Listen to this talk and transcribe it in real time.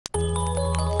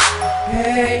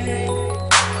Hey.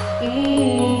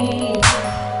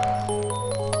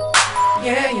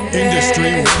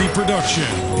 Industry-worthy production.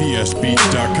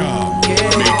 PSBeats.com.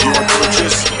 Make your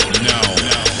purchase now.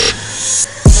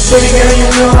 Baby girl, you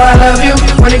know I love you.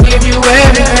 Wanna give you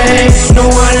everything. No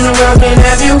one in the world can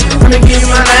have you. I'ma give you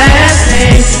my last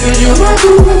name. Cause you my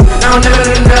boo. I'll never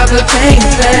let another change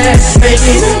that.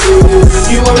 Making it you.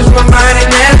 You always my mind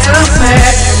and that's a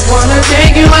fact. Wanna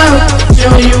take you out,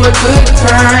 show you a good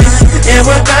time. And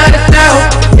without a doubt,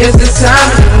 it's the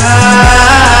time of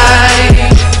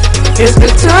life. It's the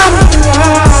time of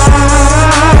life.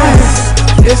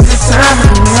 It's the time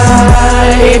of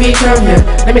life. Baby, come here.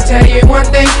 Let me tell you one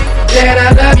thing. That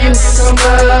I love you so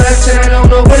much and I don't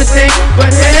know what to think.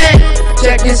 But hey,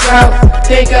 check this out.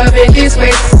 Think of it this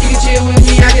way. You can chill with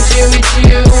me, I can chill with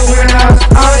you. In the house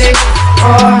all day.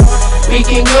 Or we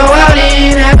can go out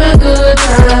and have a good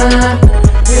time.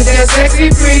 With that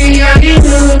sexy, pretty, I need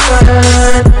good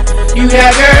fun. You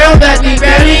that girl that be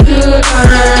very good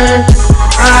fun.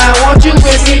 I want you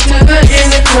with me to the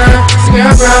end of time. Spend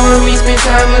around with me, spend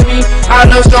time with me. I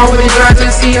love strong with the drive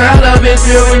to see how love is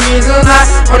real when means a lot.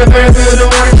 On the very field, don't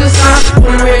want it to stop.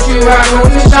 When I'm with you, I go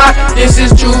to shot. This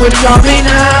is true, but y'all may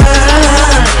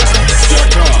not.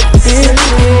 Baby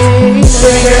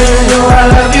girl, you know I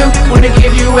love you. Wanna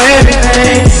give you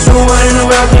everything. No one in the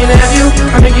world can have you.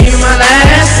 I'ma give you my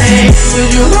last name. Cause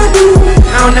you my boo.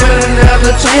 I'll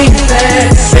never change that.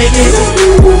 Make it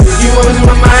you. You always in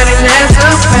my mind and that's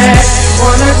a fact.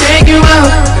 Wanna take you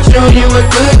out, show you a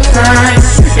good time.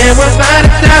 And without a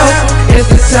doubt, it's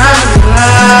the time of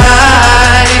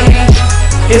life.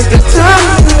 It's the time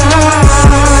of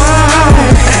life.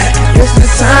 It's the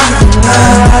time of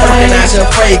life. Organize your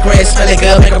fragrance, smelling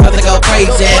good, make a mother go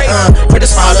crazy. Pretty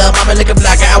small up, mama looking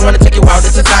black. I wanna take you out,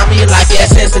 it's the time of your life. Yeah,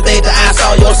 since the day that I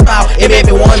saw your smile, it made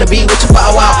me wanna be with you for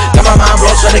a while. Got my mind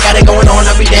broke, so they got it going on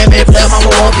every day. Baby, love, mama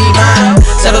won't be mine.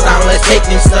 Settle down, let's take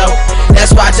this slow.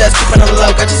 That's why I just keep it on the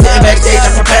low. Got you sitting backstage,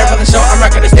 I'm preparing for the show. I'm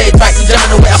rocking the stage, right? You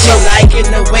jumping the way I flow.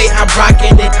 Liking the way I'm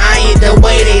rocking it, I ain't the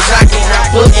way they jocking. I'm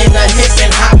putting the hip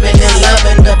and hopping and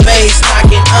loving the bass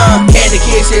knocking. Candy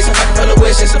kisses, I'm fucking full of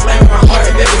wishes. I'm playing with my heart,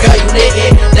 and baby girl, you lit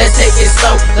it. Let's take it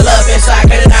slow. The love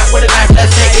inside, cut it out with a knife.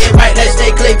 Let's take it right, let's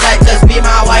stay click tight. Just be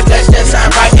my wife, let's just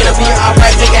shine bright. It'll be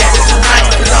alright, big ass is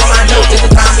tonight. Cause all I know is the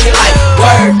time of your life.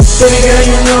 Word. Baby girl,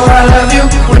 you know I love you.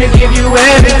 Wanna give you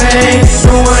everything.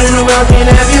 No one in the world can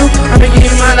have you. I'ma give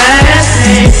you my last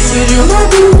name. Cause you my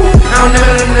boo. I'll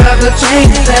never let another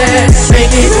change that.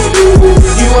 Make it you.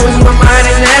 You always in my mind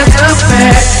and that's a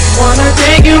fact. Wanna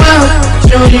take you out,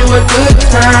 show you a good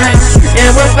time.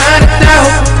 And without a doubt,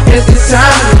 it's the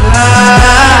time of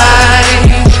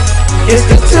life. It's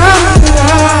the time of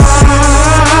life.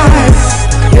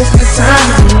 It's the time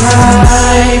of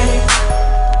life.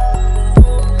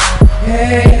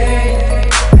 Hey.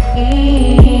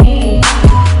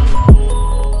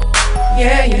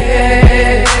 Yeah,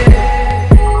 yeah.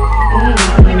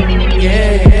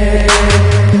 Yeah.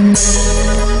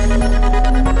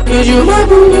 Cause you my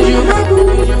boo, cause you my boo,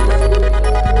 cause you my boo.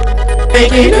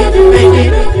 Make it up, make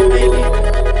it up, make it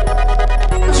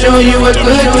up. Show you a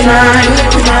good time.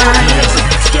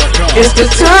 It's the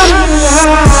time of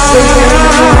life.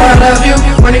 I love you,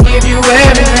 wanna give you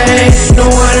everything. No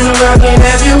one in the world can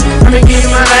have you. I'ma give you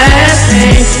my last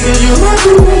name. Cause you my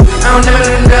boo. I'll never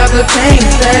let another change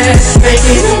that. Make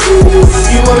it you.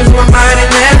 You always my mind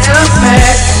and that's a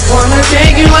fact. Wanna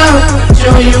take you out,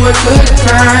 show you a good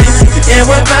time. And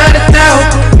without a doubt,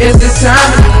 it's the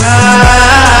time of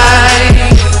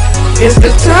life. It's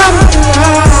the time